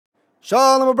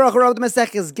Shalom Baruch Hu, the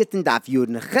Maseches Gittin Daf Yud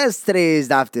Neches. Today's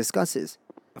daf discusses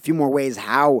a few more ways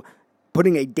how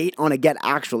putting a date on a get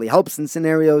actually helps in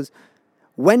scenarios.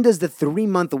 When does the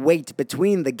 3-month wait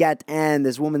between the get and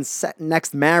this woman's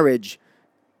next marriage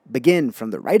begin? From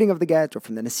the writing of the get or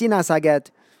from the Nesinas HaGet?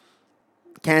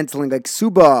 Canceling a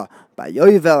ksuba by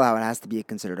Yovel, how it has to be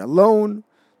considered a loan.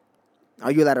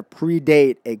 Are you allowed to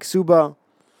predate a ksuba,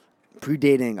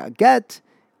 predating a get?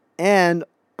 And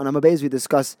on Amabez we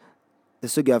discuss the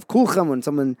sugya of kulchem, when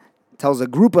someone tells a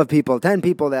group of people, 10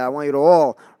 people, that I want you to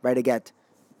all write a get.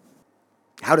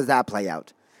 How does that play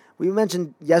out? We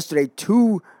mentioned yesterday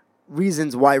 2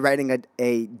 reasons why writing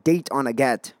a date on a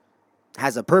get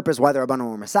has a purpose, why the Rabbanon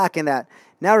were masakin that.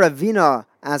 Now Ravina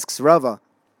asks Rava,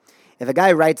 if a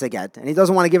guy writes a get and he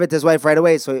doesn't want to give it to his wife right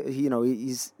away, so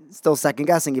he's still second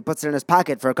guessing, he puts it in his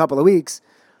pocket for a couple of weeks.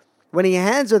 When he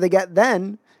hands her the get,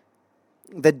 then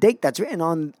the date that's written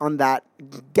on that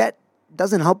get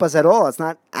doesn't help us at all. It's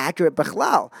not accurate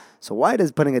bichlal. So why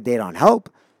does putting a date on help?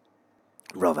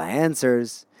 Rava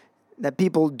answers that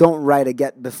people don't write a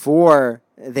get before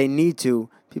they need to.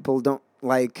 People don't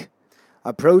like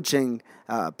approaching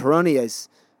peronias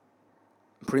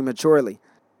prematurely.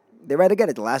 They write a get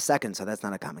at the last second, so that's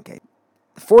not a common case.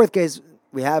 The 4th case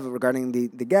we have regarding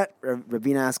the get,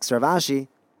 Ravina asks Rav Ashi,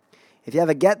 if you have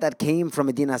a get that came from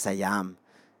Medina Sayyam,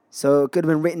 so it could have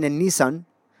been written in Nisan,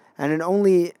 and it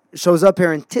only shows up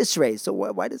here in Tishrei. So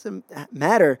why does it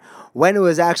matter when it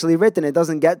was actually written? It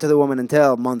doesn't get to the woman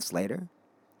until months later.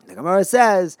 The Gemara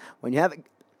says, when you have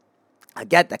a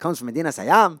get that comes from Medina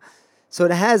Sayyam, so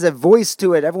it has a voice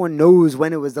to it. Everyone knows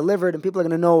when it was delivered, and people are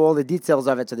going to know all the details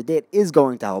of it. So the date is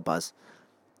going to help us,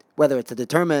 whether it's to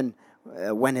determine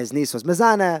when his niece was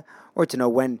mezana, or to know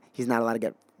when he's not allowed to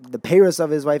get the payros of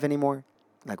his wife anymore,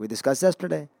 like we discussed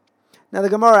yesterday. Now the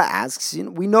Gemara asks,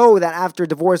 we know that after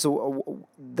divorce,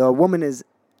 the woman is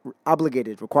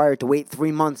required to wait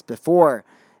 3 months before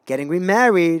getting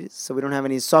remarried, so we don't have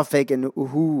any suffix in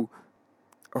who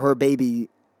her baby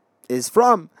is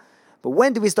from. But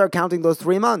when do we start counting those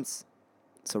 3 months?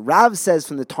 So Rav says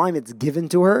from the time it's given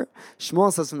to her.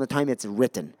 Shmuel says from the time it's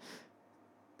written.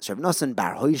 So Rav Nosson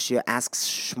Bar Hoshia asks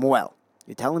Shmuel,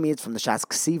 you're telling me it's from the Shas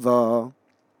Ksiva?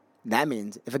 That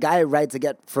means if a guy writes a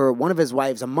get for one of his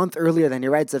wives a month earlier than he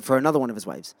writes it for another one of his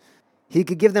wives, he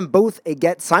could give them both a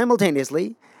get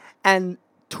simultaneously, and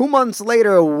 2 months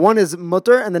later, one is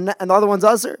mutter and the other one's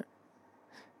usher.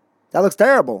 That looks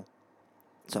terrible.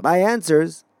 So Abai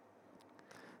answers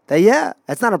that, yeah,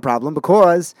 that's not a problem,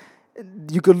 because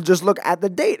you could just look at the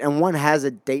date, and one has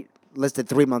a date listed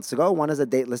 3 months ago, one has a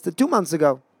date listed 2 months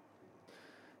ago.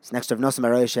 So next, Rav Nosson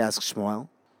Bar Hoshia asks Shmuel,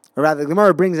 or rather, the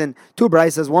Gemara brings in 2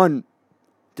 braysos, one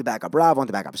to back up Rav, one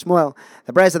to back up Shmuel.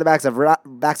 The brayso that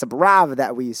backs up Rav,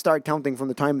 that we start counting from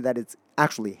the time that it's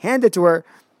actually handed to her,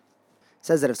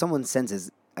 says that if someone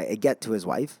sends a get to his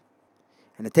wife,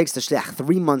 and it takes the shliach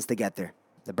 3 months to get there,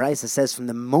 the brayso says from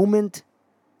the moment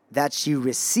that she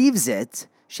receives it,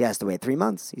 she has to wait 3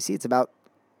 months. You see, it's about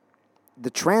the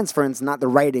transference, not the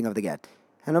writing of the get.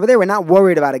 And over there, we're not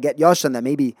worried about a get yoshan, that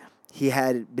maybe he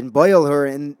had been boil her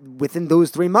within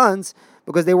those 3 months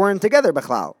because they weren't together,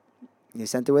 b'chlal. He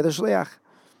sent her with a shliach.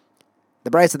 The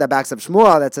brayso that backs up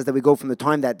Shmuel, that says that we go from the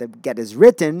time that the get is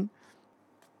written,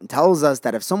 tells us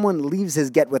that if someone leaves his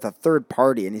get with a third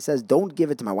party and he says, don't give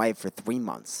it to my wife for 3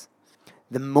 months,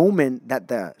 the moment that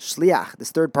the shliach,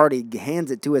 this third party,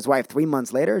 hands it to his wife 3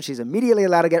 months later, she's immediately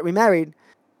allowed to get remarried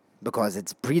because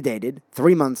it's predated.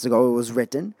 3 months ago it was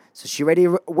written, so she already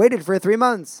waited for 3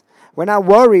 months. We're not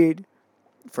worried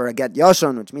for a get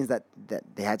yashon, which means that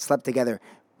they had slept together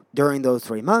during those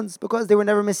 3 months because they were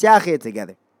never misyached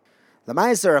together. The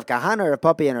Meiser of Kahana, Rav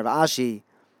Papi, and Rav Ashi,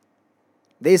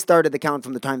 they started the count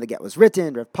from the time the get was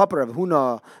written. Rav Papa, Rav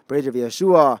Huna, Brei Rav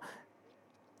Yeshua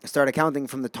started counting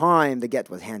from the time the get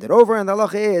was handed over, and the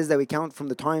halacha is that we count from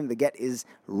the time the get is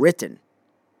written.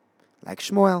 Like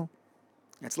Shmuel,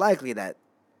 it's likely that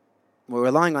we're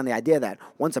relying on the idea that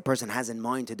once a person has in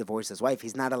mind to divorce his wife,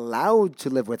 he's not allowed to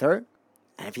live with her.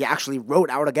 And if he actually wrote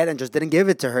out a get and just didn't give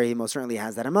it to her, he most certainly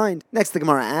has that in mind. Next, the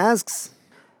Gemara asks,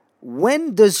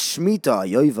 when does Shemitah,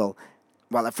 Yovel,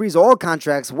 while it frees all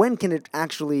contracts, when can it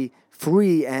actually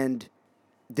free and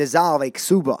dissolve a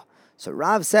ksuba? So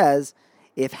Rav says,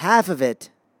 if half of it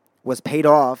was paid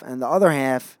off and the other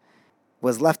half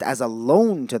was left as a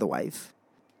loan to the wife,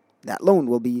 that loan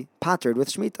will be pattered with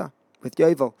Shemitah, with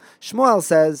Yovel. Shmuel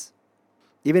says,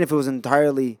 even if it was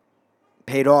entirely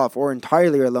paid off or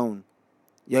entirely a loan,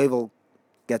 Yovel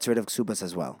gets rid of ksubas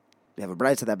as well. We have a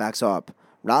brayso that backs up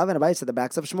Rav and a brayso that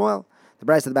backs up Shmuel. The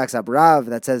brayso that backs up Rav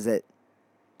that says that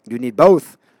you need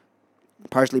both,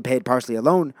 partially paid, partially a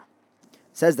loan,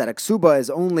 says that a ksuba is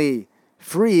only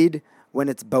freed when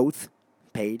it's both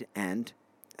paid and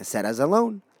set as a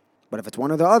loan. But if it's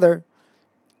one or the other,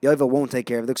 Yovel won't take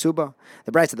care of the ksuba.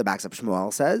 The Brisa that backs up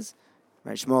Shmuel says,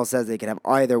 right? Shmuel says they can have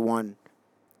either one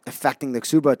affecting the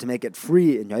ksuba to make it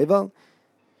free in Yovel.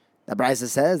 The Brisa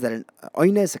says that an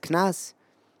oines, a knas,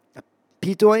 a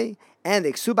pitoy, and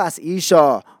the ksubas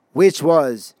isha, which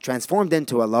was transformed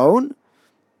into a loan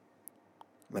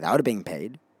without it being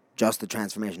paid, just the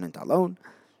transformation into a loan,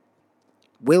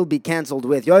 will be cancelled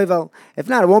with Yovel. If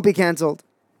not, it won't be cancelled.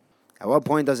 At what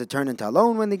point does it turn into a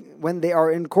loan? When they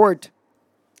are in court.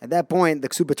 At that point, the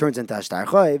ksuba turns into a shtar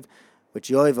chayv, which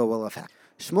Yovel will affect.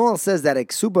 Shmuel says that a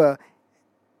ksuba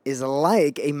is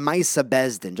like a Maisa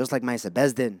Bezdin, just like Maisa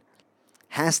Bezdin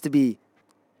has to be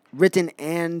written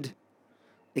and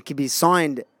it can be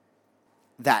signed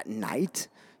that night.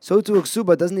 So too a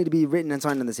ksuba doesn't need to be written and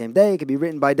signed on the same day. It can be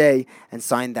written by day and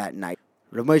signed that night.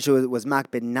 Rav Moshe was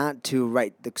makbid not to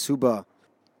write the ksuba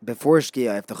before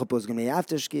Shkia if the chuppah was going to be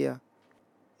after Shkia.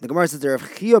 The Gemara says that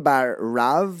Rav Chia bar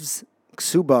Rav's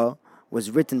ksuba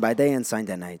was written by day and signed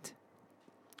that night.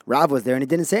 Rav was there and he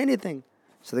didn't say anything.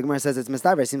 So the Gemara says it's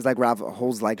mistaver. It seems like Rav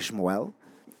holds like Shmuel,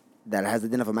 that has the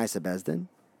din of a Maisa Bezdin.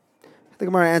 The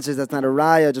Gemara answers that's not a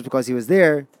raya just because he was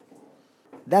there.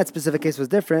 That specific case was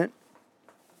different.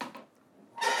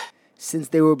 Since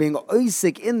they were being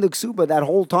oisik in the ksuba that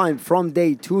whole time from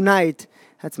day to night,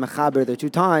 that's mechaber the 2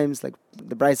 times, like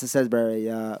the Brisa says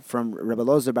from Rebbe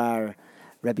Lozer bar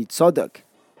Rebbe Tzodok,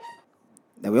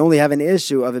 that we only have an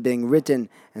issue of it being written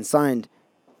and signed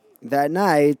that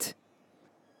night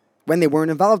when they weren't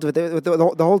involved with it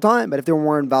the whole time. But if they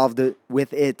were involved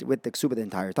with the ksuba the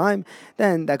entire time,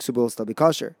 then that ksuba will still be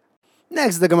kosher.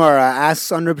 Next, the Gemara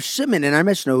asks on Reb Shimon in our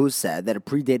Mishnah, who said that a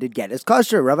predated get is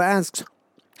kosher. Rava asks,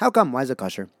 how come? Why is it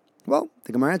kosher? Well,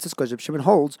 the Gemara answers because Reb Shimon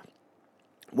holds,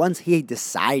 once he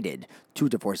decided to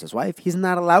divorce his wife, he's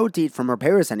not allowed to eat from her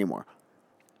parents anymore.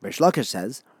 Rish Lakish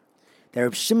says that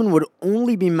Reb Shimon would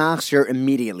only be machshir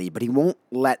immediately, but he won't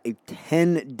let a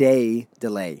 10-day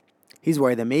delay. He's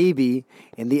worried that maybe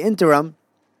in the interim,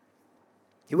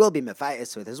 he will be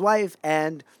mefayis with his wife,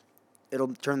 and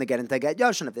it'll turn the get into get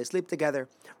yoshin if they sleep together.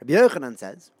 Rabbi Yochanan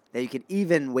says that you can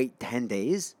even wait 10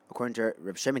 days. According to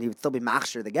Reb Shimon, he would still be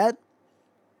machshir the get,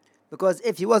 because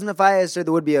if he wasn't mefayis,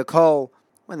 there would be a call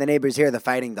when the neighbors hear the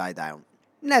fighting die down.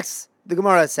 Next, the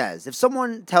Gemara says, if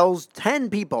someone tells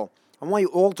 10 people, I want you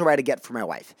all to write a get for my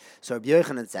wife. So Rabbi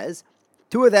Yochanan says,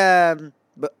 2 of them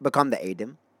become the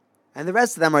Eidim, and the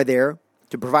rest of them are there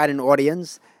to provide an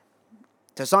audience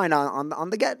to sign on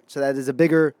the get. So that is a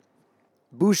bigger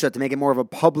busha to make it more of a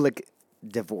public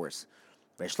divorce.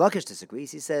 Rish Lakish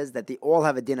disagrees. He says that they all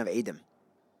have a din of Eidim.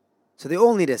 So they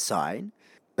all need a sign,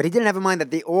 but he didn't have in mind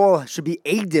that they all should be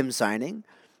Eidim signing.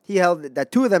 He held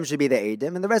that 2 of them should be the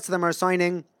Eidim, and the rest of them are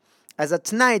signing as a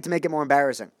tonight to make it more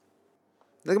embarrassing.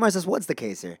 The Gemara says, what's the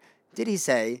case here? Did he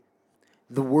say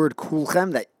the word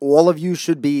kulchem, that all of you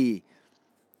should be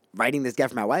writing this get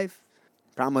for my wife?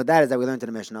 The problem with that is that we learned in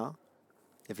the Mishnah,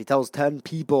 if he tells 10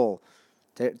 people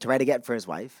to write a get for his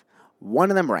wife,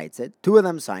 1 of them writes it, 2 of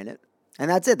them sign it,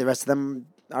 and that's it. The rest of them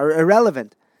are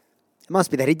irrelevant. It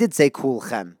must be that he did say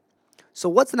kulchem. So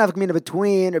what's the nafek mina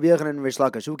between Rabbi Yochanan and Rish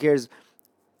Lakish? Who cares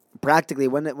practically?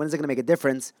 When is it going to make a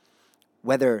difference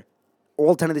whether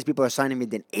all 10 of these people are signing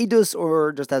midin edus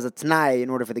or just as a t'nai in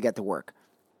order for the get to work?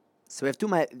 So we have two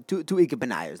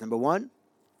ikibinayos. Number 1,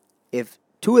 if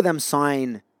 2 of them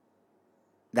sign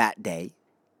that day,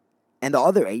 and the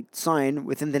other 8 sign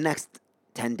within the next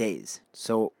 10 days.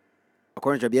 So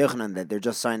according to Rabbi Yochanan, that they're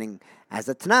just signing as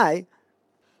a t'nai,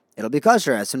 it'll be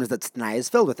kosher as soon as the t'nai is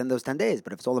filled within those 10 days.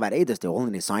 But if it's all about edus, they'll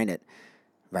only sign it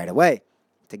right away,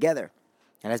 together.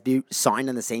 It has to be signed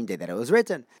on the same day that it was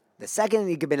written. The second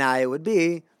ikibinaya would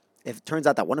be if it turns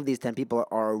out that one of these 10 people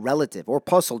are a relative or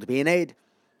puzzle to be an aid.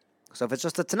 So if it's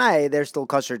just a t'nai, they're still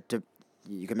kosher to,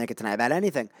 you can make a t'nai about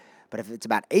anything. But if it's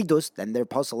about edus, then they're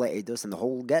puzzle edus, and the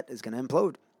whole get is going to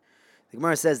implode. The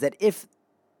Gemara says that if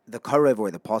the karev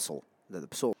or the puzzle, the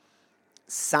psul,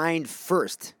 signed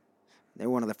first, they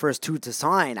were one of the first 2 to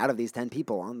sign out of these 10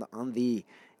 people on the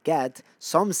get.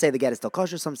 Some say the get is still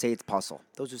kosher, some say it's puzzle.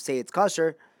 Those who say it's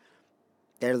kosher,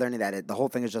 they're learning that the whole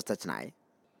thing is just a t'nai.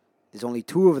 There's only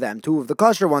 2 of them. 2 of the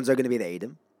kosher ones are going to be the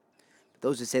edim.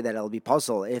 Those who say that it'll be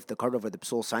puzzle if the karev or the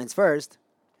psul signs first,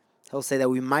 he'll say that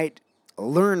we might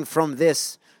learn from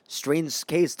this strange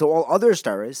case to all other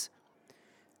stars,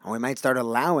 and we might start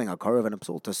allowing a karev and a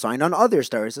psul to sign on other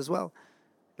stars as well.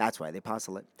 That's why they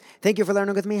puzzle it. Thank you for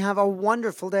learning with me. Have a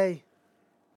wonderful day.